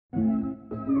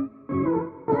What's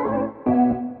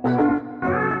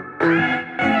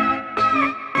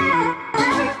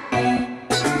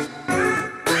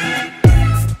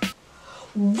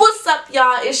up,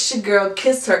 y'all? It's your girl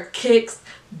Kiss Her Kicks,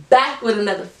 back with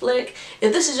another flick.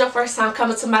 If this is your first time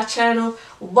coming to my channel,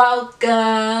 welcome.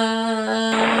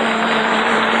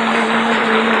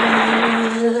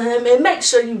 And make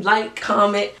sure you like,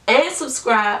 comment, and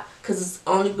subscribe, because it's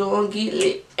only gonna get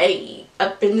lit. Ayy,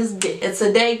 up in this bitch. And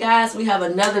today, guys, we have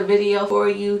another video for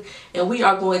you, and we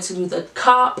are going to do the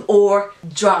cop or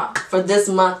drop for this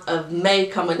month of May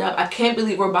coming up. I can't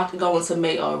believe we're about to go into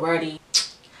May already.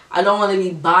 I don't want to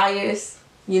be biased,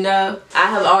 you know.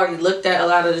 I have already looked at a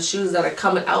lot of the shoes that are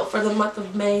coming out for the month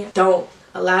of May.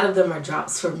 A lot of them are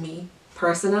drops for me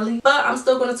personally, but I'm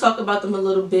still going to talk about them a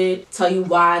little bit, tell you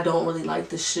why I don't really like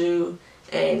the shoe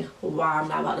and why I'm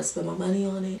not about to spend my money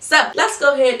on it. So let's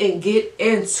go ahead and get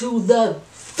into the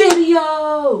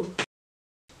video.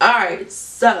 Alright,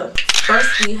 so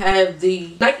first we have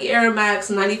the Nike Air Max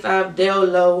 95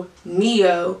 Lo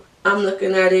Mio. I'm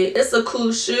looking at it. It's a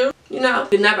cool shoe. You know,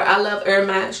 I love Air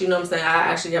Max, you know what I'm saying?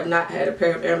 I actually have not had a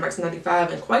pair of Air Max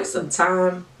 95 in quite some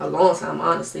time. A long time,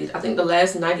 honestly. I think the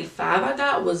last 95 I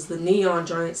got was the neon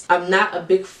joints. I'm not a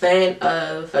big fan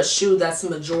of a shoe that's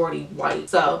majority white.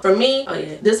 So, for me, oh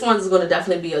yeah, this one is going to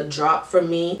definitely be a drop for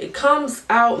me. It comes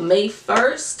out May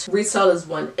 1st. Retail is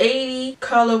 $180.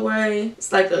 Colorway,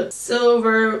 it's like a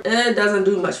silver. It doesn't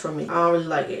do much for me. I don't really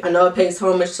like it. I know it pays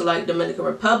homage to like Dominican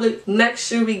Republic. Next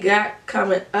shoe we got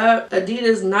coming up,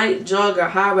 Adidas Nite Jogger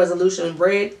High Resolution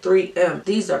Red 3M.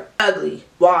 These are ugly.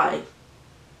 Why?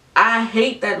 I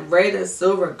hate that red and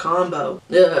silver combo.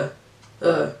 I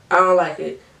don't like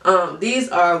it. These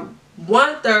are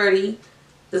 $130.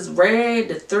 This red,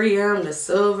 the 3M, the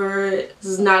silver. This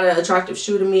is not an attractive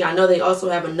shoe to me. I know they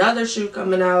also have another shoe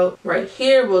coming out right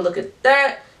here. We'll look at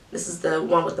that. This is the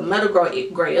one with the metal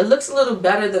gray. It looks a little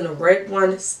better than the red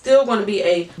one. Still going to be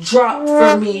a drop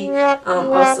for me.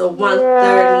 Also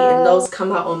 $130, and those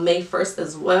come out on May 1st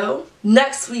as well.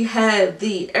 Next we have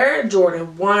the Air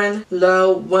Jordan 1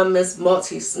 Low Women's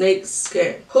Multi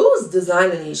Snakeskin. Who's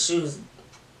designing these shoes?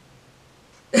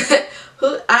 It's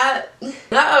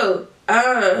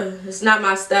not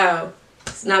my style.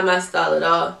 It's not my style at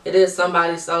all. It is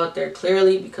somebody's style out there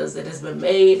clearly because it has been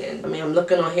made, and I mean, I'm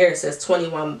looking on here, it says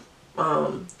 21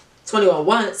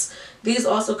 once. These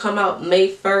also come out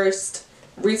May 1st.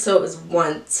 Retail is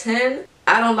 $110.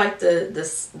 I don't like the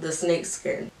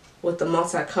snakeskin with the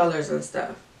multicolors and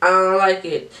stuff. I don't like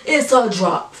it. It's a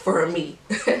drop for me.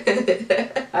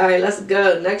 Alright, let's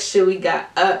go. Next shoe we got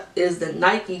up is the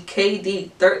Nike KD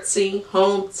 13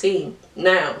 Home Team.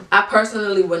 Now, I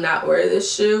personally would not wear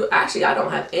this shoe. Actually, I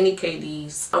don't have any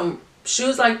KDs.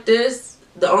 Shoes like this,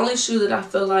 the only shoe that I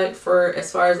feel like for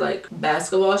as far as like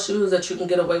basketball shoes that you can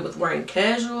get away with wearing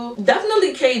casual,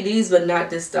 definitely KDs, but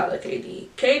not this style of KD.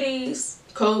 KDs,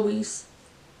 Kobe's,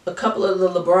 a couple of the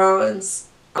Lebrons,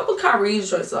 a couple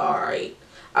Kyrie's joints are alright.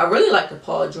 I really like the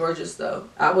Paul Georges though.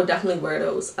 I would definitely wear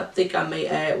those. I think I may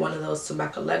add one of those to my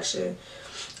collection.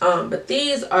 But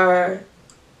these are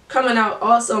coming out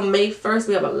also May 1st.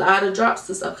 We have a lot of drops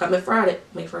this upcoming Friday.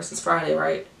 May 1st is Friday,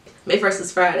 right? May 1st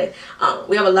is Friday.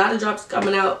 We have a lot of drops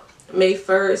coming out May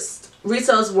 1st.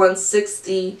 Retail is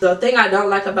 $160. The thing I don't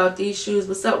like about these shoes,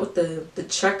 what's up with the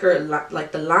checker,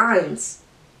 like the lines?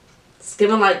 It's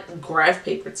giving like graph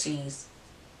paper tees.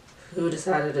 Who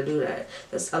decided to do that?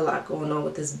 There's a lot going on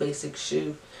with this basic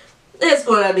shoe. It's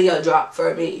going to be a drop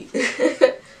for me.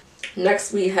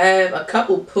 Next we have a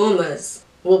couple Pumas.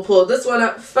 We'll pull this one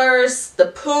up first. The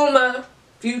Puma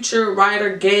Future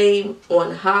Rider Game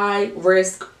on High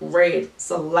Risk Red. It's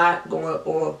a lot going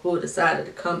on. Who decided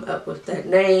to come up with that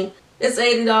name? It's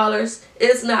 $80.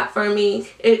 It's not for me.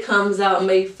 It comes out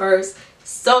May 1st.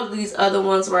 So do these other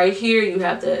ones right here. You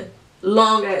have the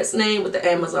long ass name with the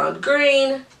Amazon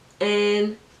green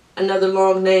and another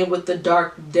long name with the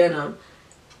dark denim.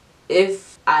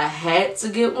 If I had to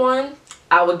get one,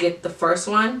 I would get the first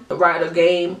one, the Rider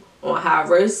Game on High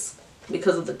Risk,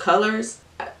 because of the colors.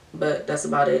 But that's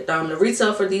about it. The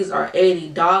retail for these are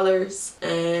 $80,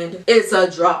 and it's a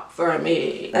drop for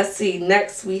me. Let's see.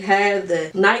 Next we have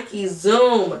the Nike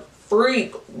Zoom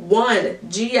Freak 1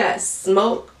 GS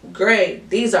Smoke Gray.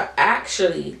 These are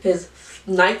actually his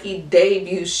Nike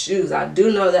debut shoes. I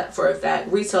do know that for a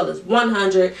fact. Retail is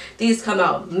 $100. These come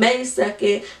out May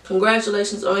 2nd.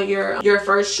 Congratulations on your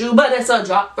first shoe, but it's a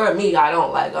drop for me. I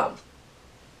don't like them.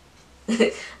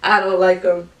 I don't like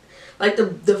them. Like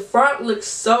the front looks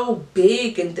so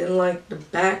big, and then like the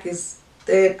back is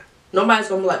thin. Nobody's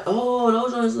gonna be like, oh,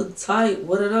 those ones look tight.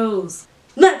 What are those?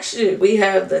 Next shoe, we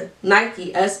have the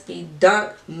Nike SB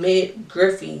Dunk Mid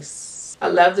Griffies. I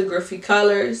love the Griffey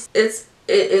colors. It's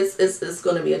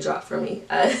gonna be a drop for me.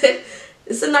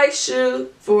 It's a nice shoe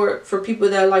for people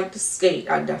that like to skate.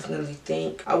 I definitely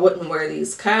think I wouldn't wear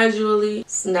these casually.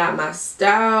 It's not my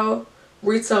style.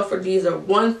 Retail for these are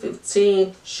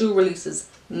 $115. Shoe releases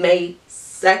May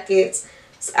 2nd.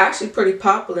 It's actually pretty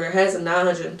popular. It has a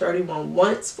 931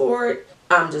 once for it.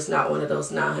 I'm just not one of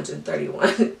those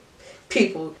 931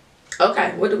 people.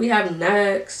 Okay, what do we have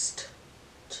next?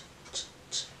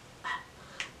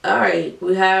 Alright,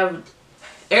 we have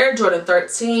Air Jordan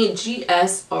 13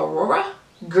 GS Aurora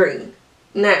Green.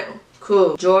 Now,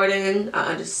 cool. Jordan, I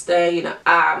understand, you know,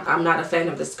 I'm not a fan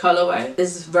of this colorway.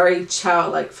 This is very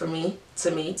childlike for me,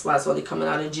 to me. That's why it's only coming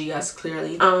out in GS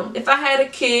clearly. If I had a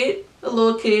kid, a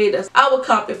little kid, I would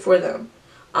cop it for them.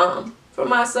 For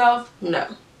myself, no.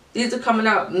 These are coming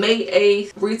out May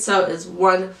 8th. Retail is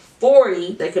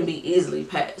 $140. They can be easily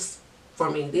passed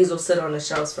for me. These will sit on the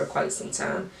shelves for quite some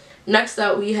time. Next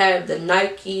up, we have the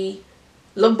Nike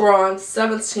Lebron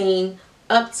 17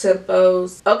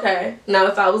 Uptempos. Okay, now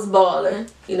if I was balling,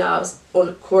 you know, I was on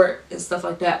the court and stuff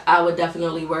like that, I would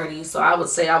definitely wear these. So I would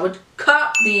say I would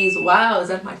cop these. Wow, is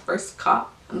that my first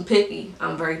cop? I'm picky.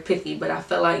 I'm very picky, but I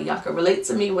feel like y'all can relate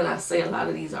to me when I say a lot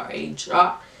of these are a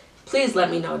drop. Please let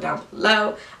me know down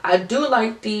below. I do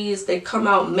like these. They come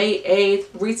out May 8th.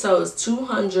 Retail is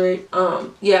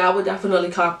 $200. Yeah, I would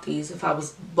definitely cop these if I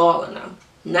was balling them.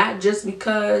 Not just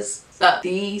because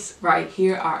these right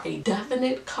here are a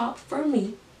definite cop for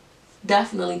me.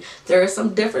 Definitely. There are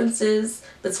some differences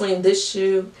between this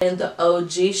shoe and the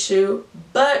OG shoe.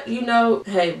 But, you know,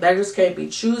 hey, beggars can't be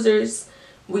choosers.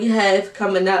 We have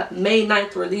coming up May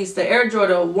 9th release the Air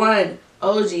Jordan 1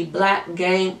 OG Black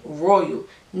Game Royal.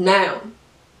 Now,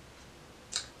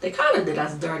 they kind of did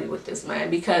us dirty with this, man,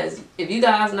 because if you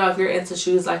guys know, if you're into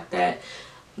shoes like that,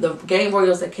 the Game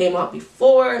Royals that came out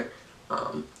before,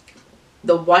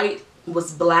 the white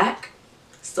was black,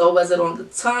 so was it on the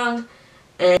tongue.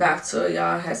 And back to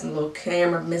y'all, had some little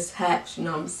camera mishaps, you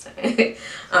know what I'm saying?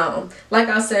 Like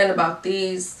I was saying about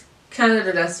these,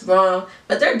 Canada, that's wrong,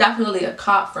 but they're definitely a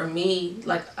cop for me.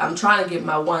 Like, I'm trying to get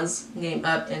my ones game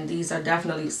up, and these are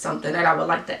definitely something that I would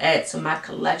like to add to my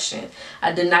collection.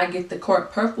 I did not get the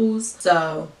court purples,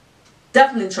 so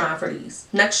definitely trying for these.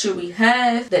 Next shoe we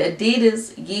have the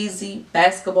Adidas Yeezy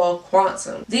Basketball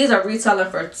Quantum. These are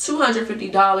retailing for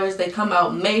 $250. They come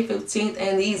out May 15th,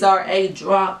 and these are a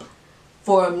drop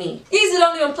for me. Yeezy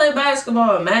don't even play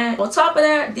basketball, man. On top of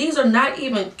that, these are not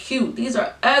even cute. These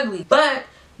are ugly, but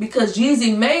because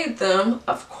Yeezy made them,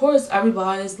 of course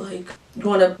everybody's like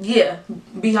gonna, yeah,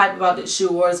 be hyped about this shoe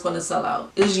or it's gonna sell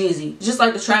out. It's Yeezy. Just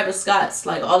like the Travis Scott's,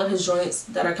 like all of his joints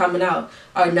that are coming out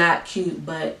are not cute,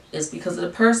 but it's because of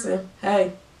the person.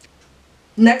 Hey.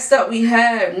 Next up we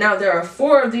have, now there are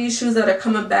 4 of these shoes that are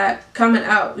coming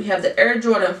out. We have the Air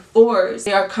Jordan 4s.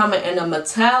 They are coming in the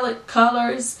metallic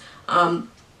colors,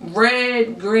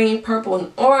 red, green, purple,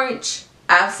 and orange.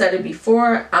 I've said it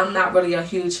before, I'm not really a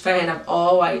huge fan of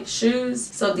all white shoes,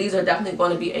 so these are definitely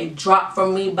going to be a drop for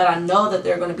me, but I know that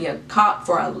they're going to be a cop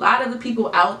for a lot of the people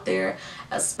out there,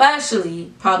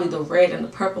 especially probably the red and the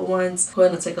purple ones. Go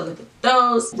ahead and take a look at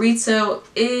those. Retail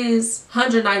is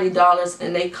 $190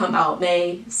 and they come out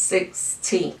May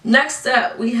 16th. Next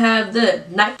up, we have the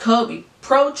Nite Kobe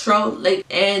Protro Lake,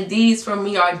 and these for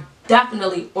me are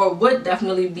definitely, or would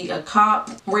definitely be a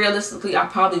cop. Realistically, I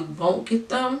probably won't get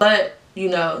them, but you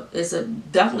know, it's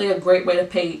definitely a great way to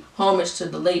pay homage to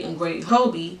the late and great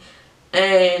Kobe.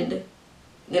 And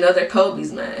you know, they're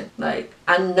Kobe's, man. Like,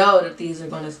 I know that these are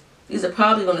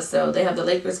probably gonna sell. They have the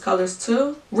Lakers colors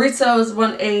too. Retail is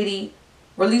 $180.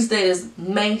 Release date is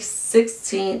May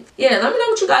 16th. Yeah, let me know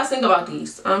what you guys think about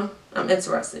these. I'm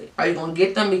interested. Are you gonna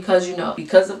get them because, you know,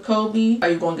 because of Kobe? Are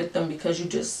you gonna get them because you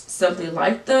just simply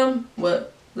like them?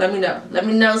 What? Let me know. Let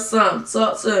me know some.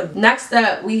 Talk to me. Next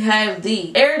up, we have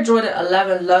the Air Jordan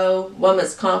 11 Low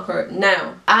Women's Concord.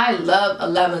 Now, I love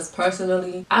 11s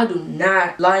personally. I do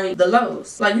not like the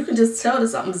lows. Like, you can just tell that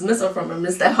something's missing from them.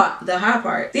 It's the high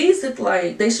part. These look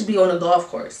like they should be on a golf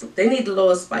course. They need the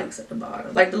little spikes at the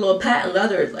bottom. Like, the little patent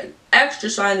leather is like extra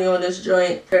shiny on this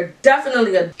joint. They're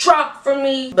definitely a drop for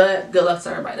me, but good luck to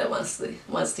everybody that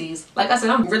wants these. Like I said,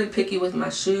 I'm really picky with my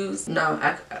shoes. No,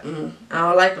 I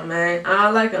don't like them, man. I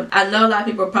don't like them. I know a lot of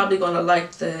people are probably gonna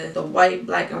like the white,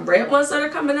 black, and red ones that are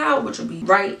coming out, which will be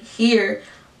right here.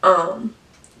 And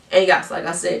yes, like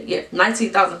I said, yeah,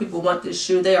 19,000 people want this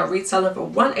shoe. They are retailing for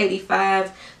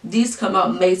 $185. These come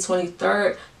out May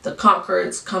 23rd. The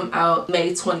Concords come out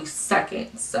May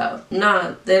 22nd. So,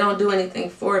 nah, they don't do anything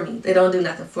for me. They don't do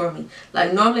nothing for me.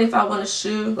 Like, normally if I want a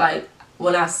shoe, like,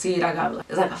 when I see it, I got like,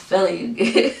 it's like a feeling you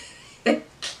get.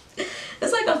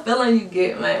 It's like a feeling you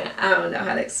get, man. I don't know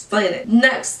how to explain it.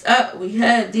 Next up, we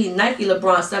have the Nike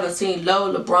LeBron 17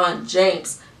 Low LeBron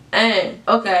James. And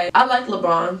okay, I like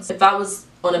LeBrons. If I was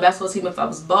on a basketball team, if I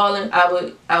was balling, I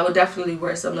would definitely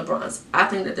wear some LeBrons. I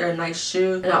think that they're a nice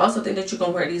shoe, and I also think that you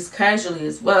can wear these casually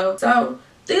as well. So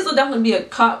these will definitely be a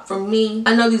cop for me.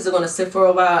 I know these are going to sit for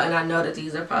a while, and I know that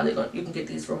these are probably going, you can get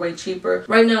these for way cheaper.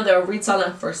 Right now they're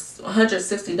retailing for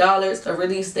 $160. The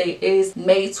release date is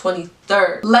May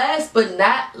 23rd. Last but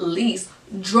not least,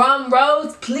 drum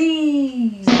rolls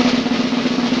please.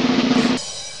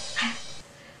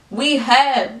 We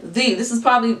have this is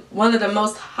probably one of the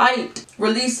most hyped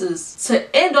releases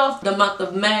to end off the month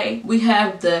of May. We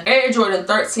have the Air Jordan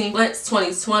 13 Flint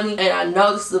 2020, and I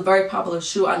know this is a very popular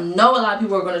shoe. I know a lot of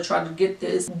people are going to try to get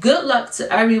this. Good luck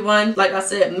to everyone. Like I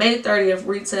said, May 30th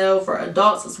retail for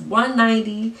adults is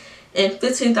 $190 and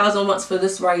 15,000 once for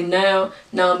this right now.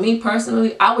 Now, me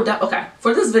personally, I would okay,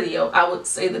 for this video, I would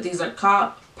say that these are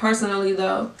cop. Personally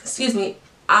though, excuse me,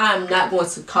 I'm not going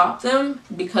to cop them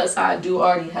because I do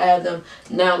already have them.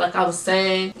 Now, like I was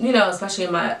saying, you know, especially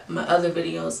in my other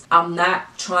videos, I'm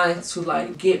not trying to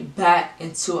like get back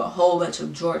into a whole bunch of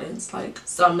Jordans. Like,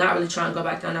 so I'm not really trying to go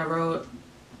back down that road.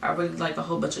 I really like a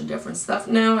whole bunch of different stuff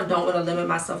now. I don't want to limit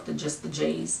myself to just the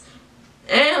J's.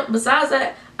 And besides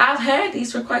that, I've had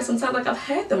these for quite some time. Like, I've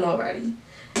had them already.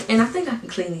 And I think I can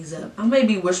clean these up. I may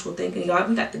be wishful thinking, y'all.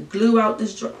 We got the glue out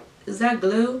this drawer. Is that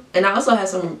glue? And I also have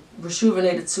some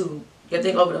rejuvenated too. I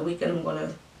think over the weekend I'm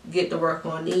gonna get to work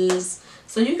on these,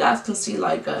 so you guys can see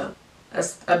like a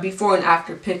before and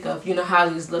after pic of, you know, how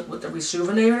these look with the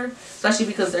rejuvenator, especially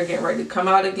because they're getting ready to come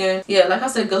out again. Yeah, like I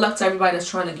said, good luck to everybody that's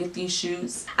trying to get these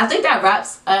shoes. I think that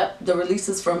wraps up the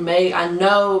releases for May. I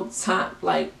know time,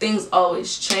 like, things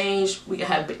always change. We can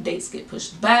have dates get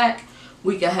pushed back.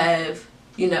 We can have,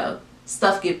 you know,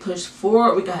 stuff get pushed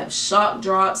forward. We can have shock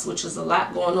drops, which is a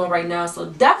lot going on right now, so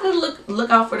definitely look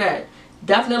out for that.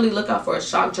 Definitely look out for a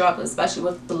shock drop, especially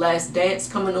with The Last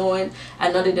Dance coming on. I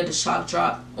know they did a shock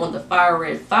drop on the Fire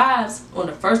Red 5s on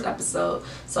the first episode,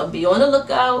 so be on the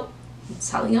lookout. I'm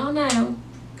telling y'all now,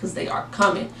 because they are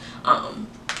coming.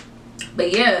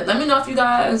 But yeah, let me know if you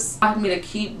guys like me to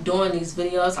keep doing these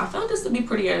videos. I found this to be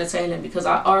pretty entertaining because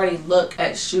I already look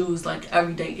at shoes like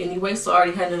every day anyway, so I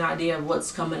already had an idea of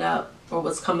what's coming up or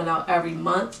what's coming out every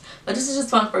month. But this is just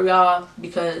fun for y'all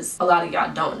because a lot of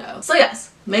y'all don't know. So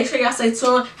yes, make sure y'all stay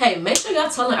tuned. Hey, make sure y'all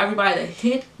telling everybody to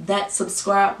hit that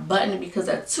subscribe button, because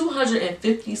at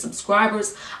 250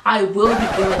 subscribers, I will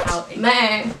be giving out a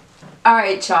man.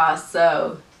 Alright y'all,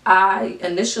 so I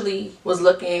initially was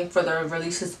looking for the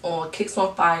releases on Kicks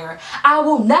on Fire. I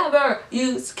will never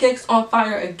use Kicks on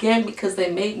Fire again because they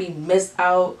made me miss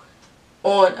out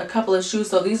on a couple of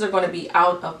shoes, so these are going to be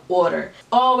out of order.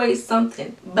 Always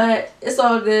something, but it's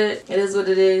all good. It is what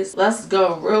it is. Let's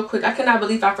go real quick. I cannot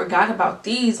believe I forgot about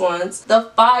these ones, the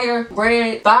Fire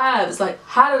Red 5s. Like,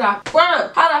 how did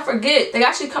I forget? They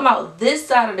actually come out this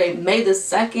Saturday, May the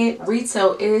 2nd.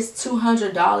 Retail is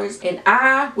 $200, and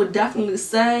I would definitely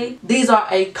say these are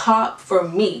a cop for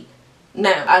me.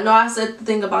 Now, I know I said the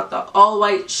thing about the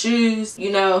all-white shoes,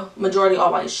 you know, majority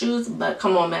all-white shoes, but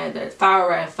come on, man, the Fire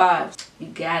Red 5s, you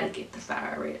gotta get the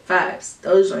Fire Red 5s.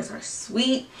 Those joints are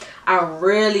sweet. I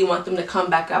really want them to come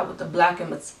back out with the black and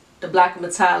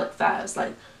metallic 5s.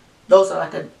 Like, those are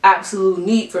like an absolute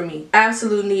need for me.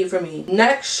 Absolute need for me.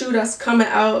 Next shoe that's coming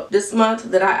out this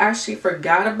month that I actually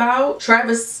forgot about,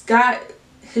 Travis Scott.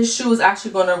 His shoe is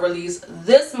actually going to release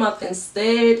this month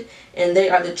instead, and they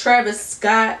are the Travis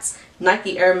Scott's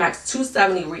Nike Air Max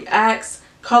 270 Reacts.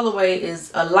 Colorway is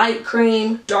a light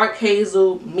cream, dark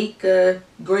hazel, mica,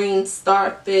 green,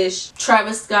 starfish.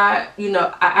 Travis Scott, you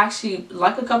know, I actually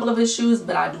like a couple of his shoes,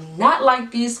 but I do not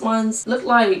like these ones. Look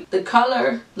like the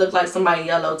color, look like somebody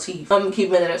yellow teeth. I'm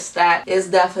keeping it a stat. It's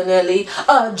definitely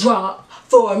a drop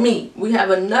for me. We have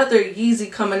another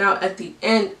Yeezy coming out at the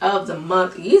end of the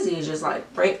month. Yeezy is just like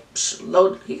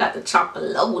load. He got the chopper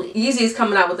loaded. Yeezy is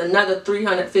coming out with another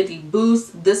 350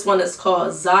 boost. This one is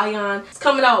called Zion. It's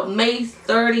coming out May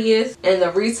 30th, and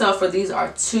the retail for these are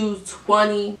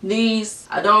 $220. These,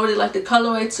 I don't really like the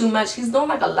colorway too much. He's doing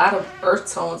like a lot of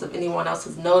earth tones, if anyone else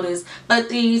has noticed, but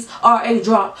these are a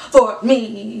drop for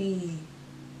me.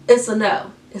 It's a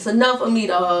no. It's enough for me,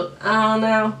 dog. I don't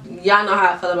know. Y'all know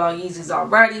how I feel about Yeezys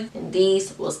already, and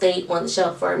these will stay on the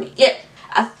shelf for me. Yeah,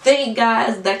 I think,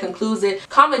 guys, that concludes it.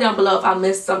 Comment down below if I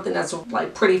missed something that's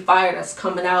like pretty fire that's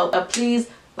coming out. Please,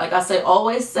 like I say,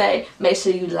 always say, make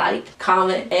sure you like,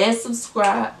 comment, and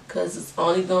subscribe, because it's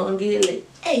only gonna get lit.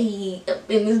 Hey, up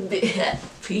in this bit.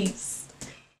 Peace.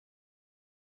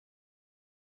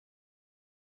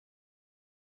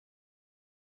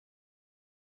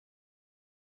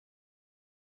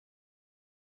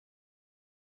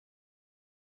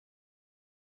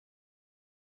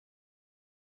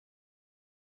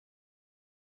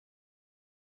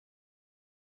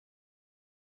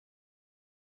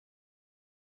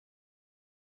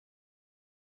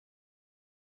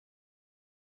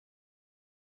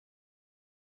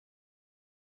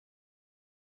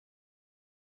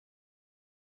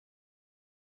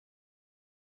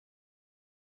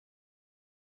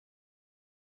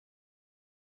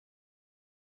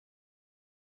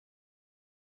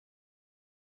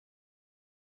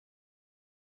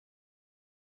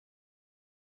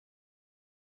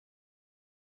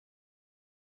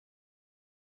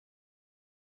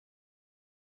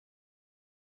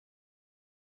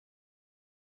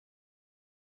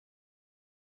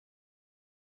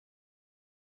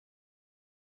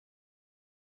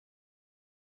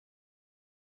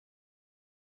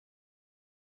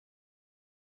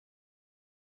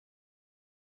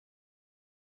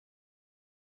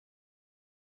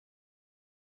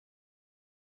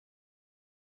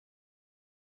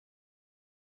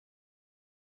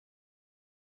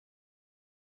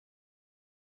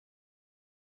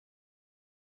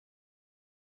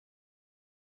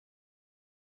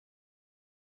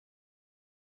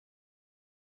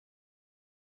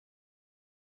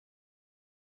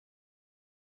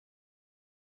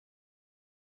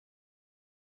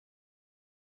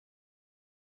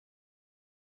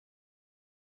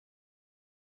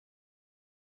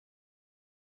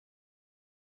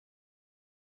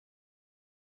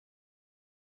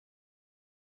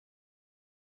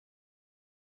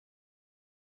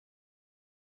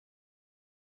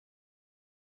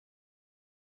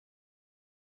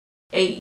 8